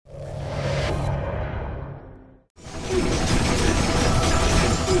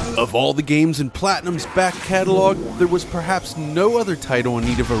Of all the games in Platinum's back catalog, there was perhaps no other title in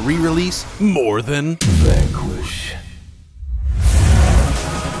need of a re-release more than Vanquish.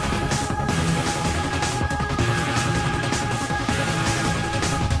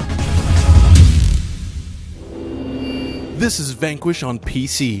 This is Vanquish on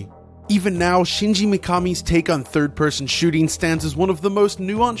PC. Even now, Shinji Mikami's take on third-person shooting stands as one of the most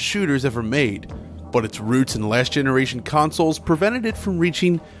nuanced shooters ever made, but its roots in last-generation consoles prevented it from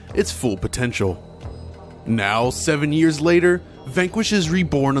reaching its full potential. Now, 7 years later, Vanquish is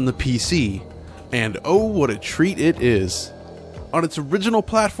reborn on the PC, and oh what a treat it is. On its original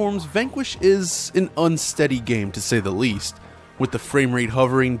platforms, Vanquish is an unsteady game to say the least. With the frame rate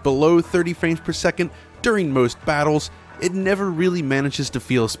hovering below 30 frames per second during most battles, it never really manages to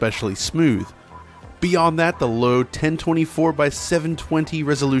feel especially smooth. Beyond that, the low 1024x720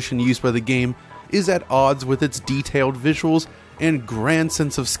 resolution used by the game is at odds with its detailed visuals and grand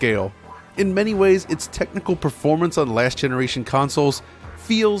sense of scale. In many ways, its technical performance on last generation consoles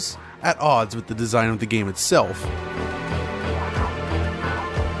feels at odds with the design of the game itself.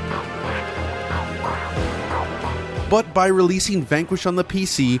 But by releasing Vanquish on the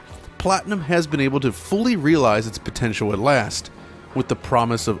PC, Platinum has been able to fully realize its potential at last. With the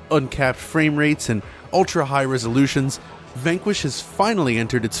promise of uncapped frame rates and ultra-high resolutions, Vanquish has finally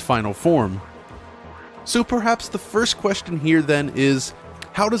entered its final form. So perhaps the first question here then is,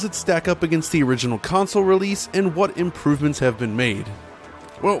 how does it stack up against the original console release, and what improvements have been made?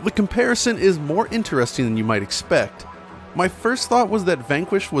 Well, the comparison is more interesting than you might expect. My first thought was that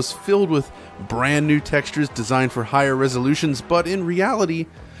Vanquish was filled with brand new textures designed for higher resolutions, but in reality,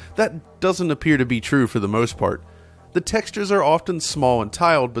 that doesn't appear to be true for the most part. The textures are often small and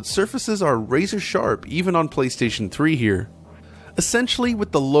tiled, but surfaces are razor sharp even on PlayStation 3 here. Essentially,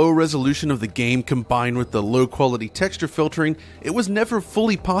 with the low resolution of the game combined with the low quality texture filtering, it was never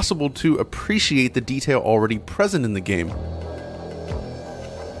fully possible to appreciate the detail already present in the game.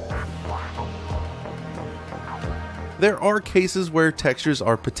 There are cases where textures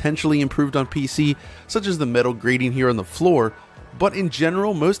are potentially improved on PC, such as the metal grating here on the floor, but in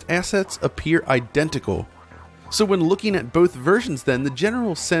general, most assets appear identical. So when looking at both versions then, the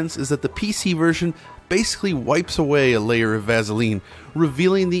general sense is that the PC version basically wipes away a layer of Vaseline,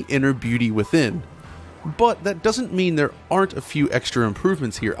 revealing the inner beauty within. But that doesn't mean there aren't a few extra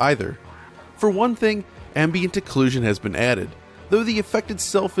improvements here either. For one thing, ambient occlusion has been added, though the effect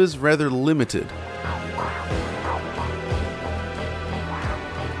itself is rather limited.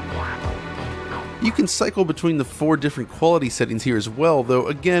 You can cycle between the 4 different quality settings here as well, though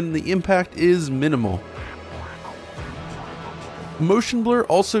again, the impact is minimal. Motion blur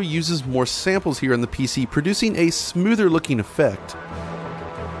also uses more samples here on the PC, producing a smoother looking effect.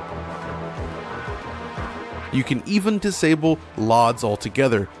 You can even disable LODs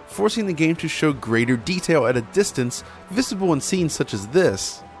altogether, forcing the game to show greater detail at a distance, visible in scenes such as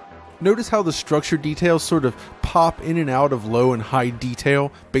this. Notice how the structure details sort of pop in and out of low and high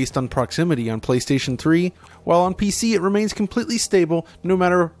detail based on proximity on PlayStation 3, while on PC it remains completely stable no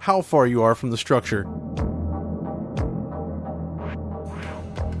matter how far you are from the structure.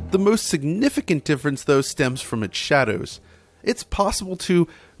 The most significant difference though stems from its shadows. It's possible to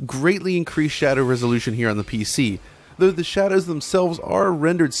greatly increase shadow resolution here on the PC, though the shadows themselves are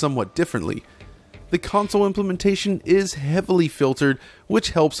rendered somewhat differently. The console implementation is heavily filtered,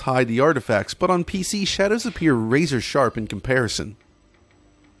 which helps hide the artifacts, but on PC, shadows appear razor sharp in comparison.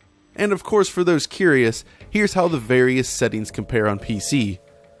 And of course, for those curious, here's how the various settings compare on PC.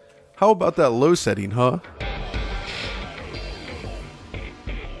 How about that low setting, huh?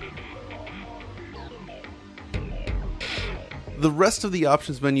 The rest of the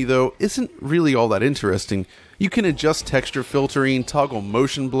options menu though isn't really all that interesting. You can adjust texture filtering, toggle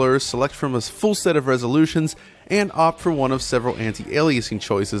motion blur, select from a full set of resolutions, and opt for one of several anti-aliasing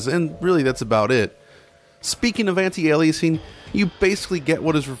choices, and really that's about it. Speaking of anti-aliasing, you basically get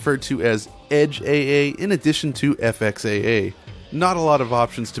what is referred to as Edge AA in addition to FXAA. Not a lot of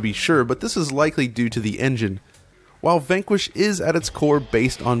options to be sure, but this is likely due to the engine. While Vanquish is at its core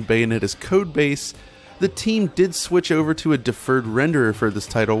based on Bayonetta's codebase, the team did switch over to a deferred renderer for this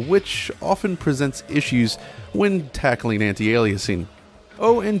title, which often presents issues when tackling anti-aliasing.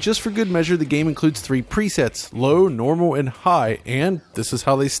 Oh, and just for good measure, the game includes 3 presets, low, normal, and high, and this is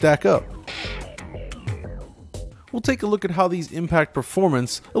how they stack up. We'll take a look at how these impact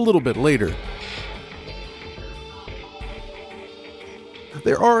performance a little bit later.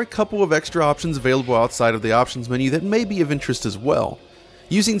 There are a couple of extra options available outside of the options menu that may be of interest as well.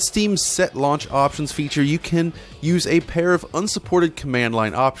 Using Steam's Set Launch Options feature, you can use a pair of unsupported command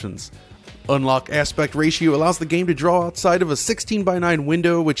line options. Unlock aspect ratio allows the game to draw outside of a 16:9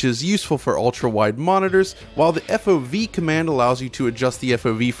 window, which is useful for ultra-wide monitors, while the FOV command allows you to adjust the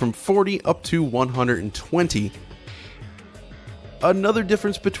FOV from 40 up to 120. Another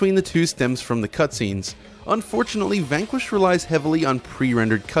difference between the two stems from the cutscenes. Unfortunately, Vanquish relies heavily on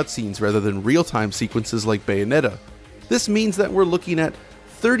pre-rendered cutscenes rather than real-time sequences like Bayonetta. This means that we're looking at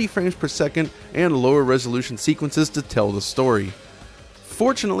 30 frames per second and lower resolution sequences to tell the story.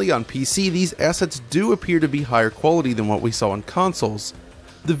 Fortunately, on PC, these assets do appear to be higher quality than what we saw on consoles.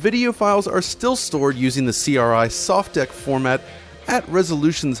 The video files are still stored using the CRI softdeck format at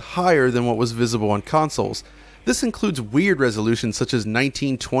resolutions higher than what was visible on consoles. This includes weird resolutions such as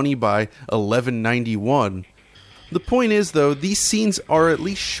 1920 by 1191. The point is though, these scenes are at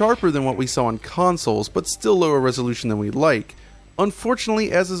least sharper than what we saw on consoles, but still lower resolution than we'd like.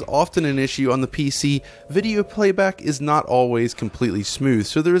 Unfortunately, as is often an issue on the PC, video playback is not always completely smooth,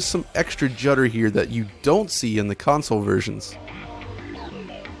 so there is some extra judder here that you don't see in the console versions.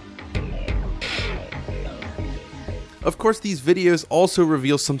 Of course, these videos also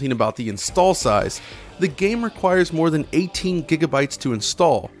reveal something about the install size. The game requires more than 18 gigabytes to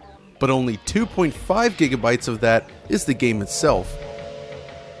install, but only 2.5 gigabytes of that is the game itself.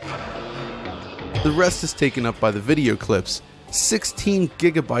 The rest is taken up by the video clips, 16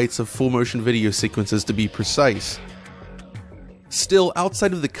 gigabytes of full motion video sequences to be precise. Still,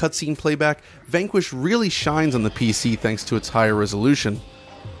 outside of the cutscene playback, Vanquish really shines on the PC thanks to its higher resolution.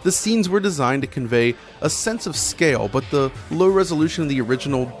 The scenes were designed to convey a sense of scale, but the low resolution of the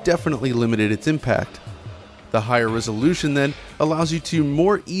original definitely limited its impact. The higher resolution then allows you to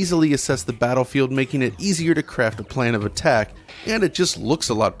more easily assess the battlefield, making it easier to craft a plan of attack, and it just looks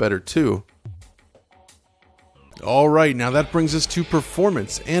a lot better too. Alright, now that brings us to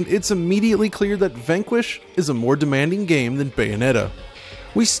performance, and it's immediately clear that Vanquish is a more demanding game than Bayonetta.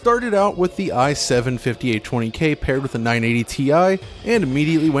 We started out with the i7 5820K paired with a 980 Ti, and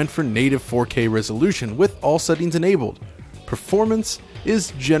immediately went for native 4K resolution with all settings enabled. Performance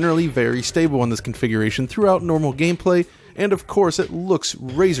is generally very stable on this configuration throughout normal gameplay, and of course it looks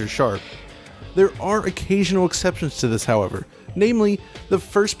razor sharp. There are occasional exceptions to this however, namely the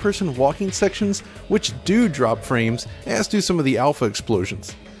first person walking sections, which do drop frames, as do some of the alpha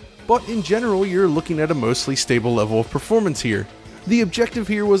explosions. But in general, you're looking at a mostly stable level of performance here. The objective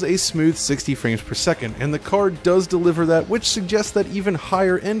here was a smooth 60 frames per second, and the card does deliver that, which suggests that even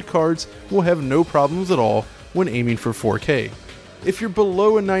higher end cards will have no problems at all when aiming for 4K. If you're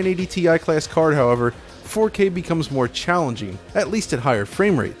below a 980 Ti class card however, 4K becomes more challenging, at least at higher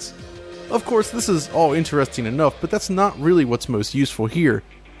frame rates. Of course, this is all interesting enough, but that's not really what's most useful here.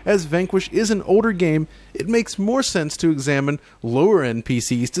 As Vanquish is an older game, it makes more sense to examine lower end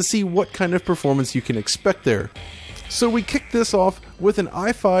PCs to see what kind of performance you can expect there. So we kick this off with an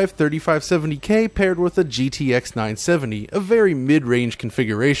i5 3570K paired with a GTX 970, a very mid-range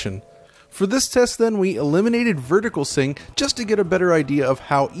configuration. For this test then, we eliminated vertical sync just to get a better idea of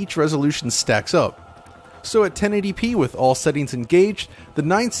how each resolution stacks up. So at 1080p with all settings engaged, the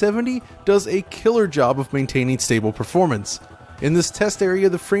 970 does a killer job of maintaining stable performance. In this test area,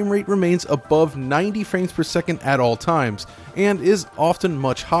 the frame rate remains above 90 frames per second at all times, and is often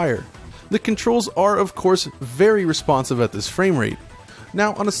much higher. The controls are of course very responsive at this frame rate.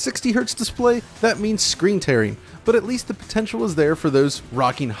 Now on a 60Hz display, that means screen tearing, but at least the potential is there for those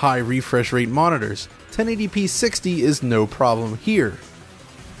rocking high refresh rate monitors. 1080p 60 is no problem here.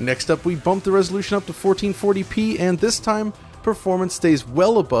 Next up, we bump the resolution up to 1440p, and this time, performance stays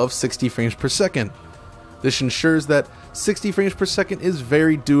well above 60 frames per second. This ensures that 60 frames per second is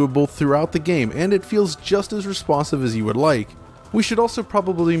very doable throughout the game, and it feels just as responsive as you would like. We should also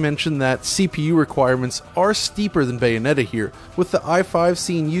probably mention that CPU requirements are steeper than Bayonetta here, with the i5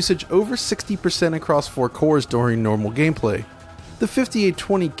 seeing usage over 60% across 4 cores during normal gameplay. The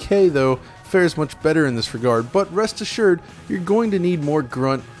 5820K though fares much better in this regard, but rest assured you're going to need more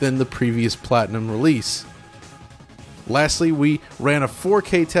grunt than the previous Platinum release. Lastly, we ran a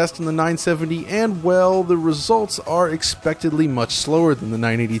 4K test on the 970, and well, the results are expectedly much slower than the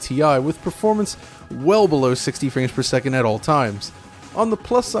 980 Ti, with performance well below 60 frames per second at all times. On the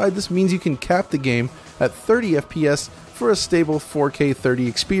plus side, this means you can cap the game at 30 FPS for a stable 4K 30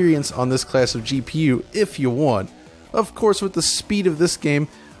 experience on this class of GPU if you want. Of course, with the speed of this game,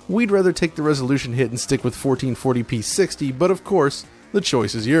 we'd rather take the resolution hit and stick with 1440p 60, but of course, the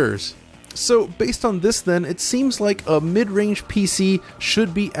choice is yours. So based on this then, it seems like a mid-range PC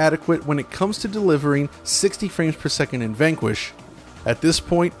should be adequate when it comes to delivering 60 frames per second in Vanquish. At this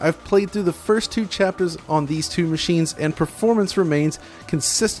point, I've played through the first 2 chapters on these 2 machines and performance remains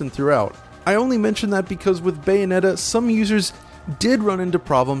consistent throughout. I only mention that because with Bayonetta, some users did run into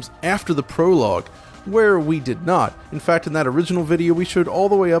problems after the prologue, where we did not. In fact, in that original video we showed all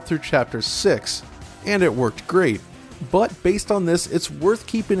the way up through chapter 6, and it worked great. But based on this, it's worth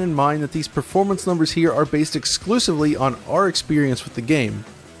keeping in mind that these performance numbers here are based exclusively on our experience with the game.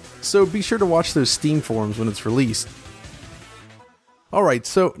 So be sure to watch those Steam forums when it's released. Alright,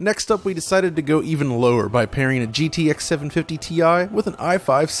 so next up we decided to go even lower by pairing a GTX 750 Ti with an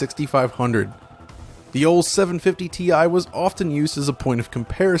i5 6500. The old 750 Ti was often used as a point of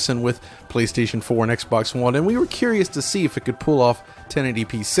comparison with PlayStation 4 and Xbox One, and we were curious to see if it could pull off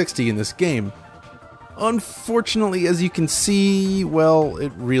 1080p 60 in this game. Unfortunately, as you can see, well,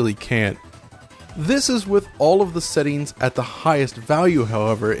 it really can't. This is with all of the settings at the highest value,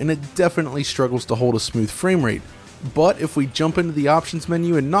 however, and it definitely struggles to hold a smooth frame rate. But if we jump into the options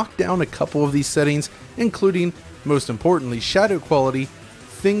menu and knock down a couple of these settings, including, most importantly, shadow quality,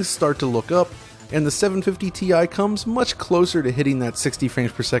 things start to look up, and the 750 Ti comes much closer to hitting that 60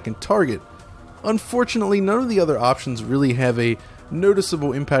 frames per second target. Unfortunately, none of the other options really have a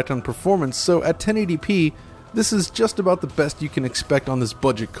noticeable impact on performance, so at 1080p, this is just about the best you can expect on this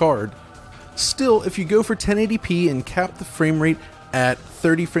budget card. Still, if you go for 1080p and cap the frame rate at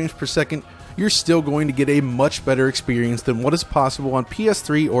 30 frames per second, you're still going to get a much better experience than what is possible on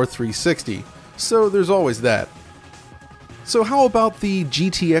PS3 or 360, so there's always that. So how about the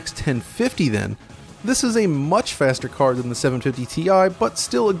GTX 1050 then? This is a much faster card than the 750 Ti, but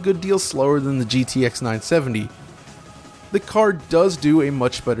still a good deal slower than the GTX 970. The card does do a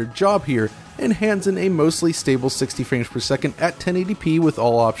much better job here, and hands in a mostly stable 60 frames per second at 1080p with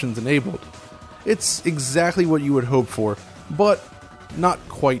all options enabled. It's exactly what you would hope for, but not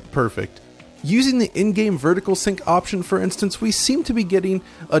quite perfect. Using the in-game vertical sync option, for instance, we seem to be getting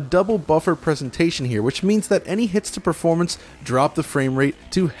a double buffer presentation here, which means that any hits to performance drop the frame rate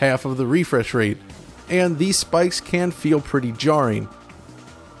to half of the refresh rate, and these spikes can feel pretty jarring.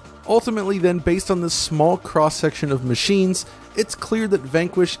 Ultimately then, based on this small cross-section of machines, it's clear that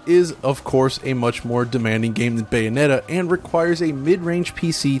Vanquish is, of course, a much more demanding game than Bayonetta and requires a mid-range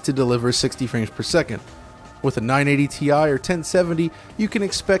PC to deliver 60 frames per second. With a 980 Ti or 1070, you can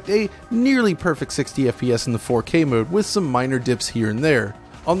expect a nearly perfect 60 FPS in the 4K mode with some minor dips here and there.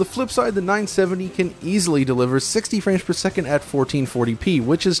 On the flip side, the 970 can easily deliver 60 frames per second at 1440p,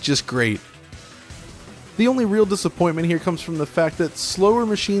 which is just great. The only real disappointment here comes from the fact that slower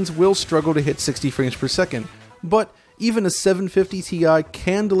machines will struggle to hit 60 frames per second, but even a 750 Ti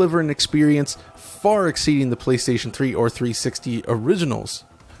can deliver an experience far exceeding the PlayStation 3 or 360 originals.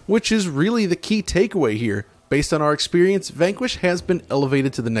 Which is really the key takeaway here. Based on our experience, Vanquish has been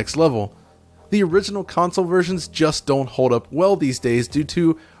elevated to the next level. The original console versions just don't hold up well these days due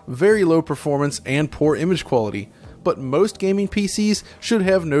to very low performance and poor image quality, but most gaming PCs should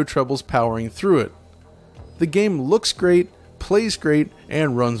have no troubles powering through it. The game looks great, plays great,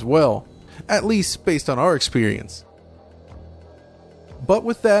 and runs well, at least based on our experience. But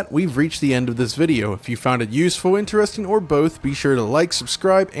with that, we've reached the end of this video. If you found it useful, interesting, or both, be sure to like,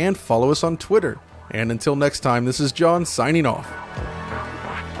 subscribe, and follow us on Twitter. And until next time, this is John signing off.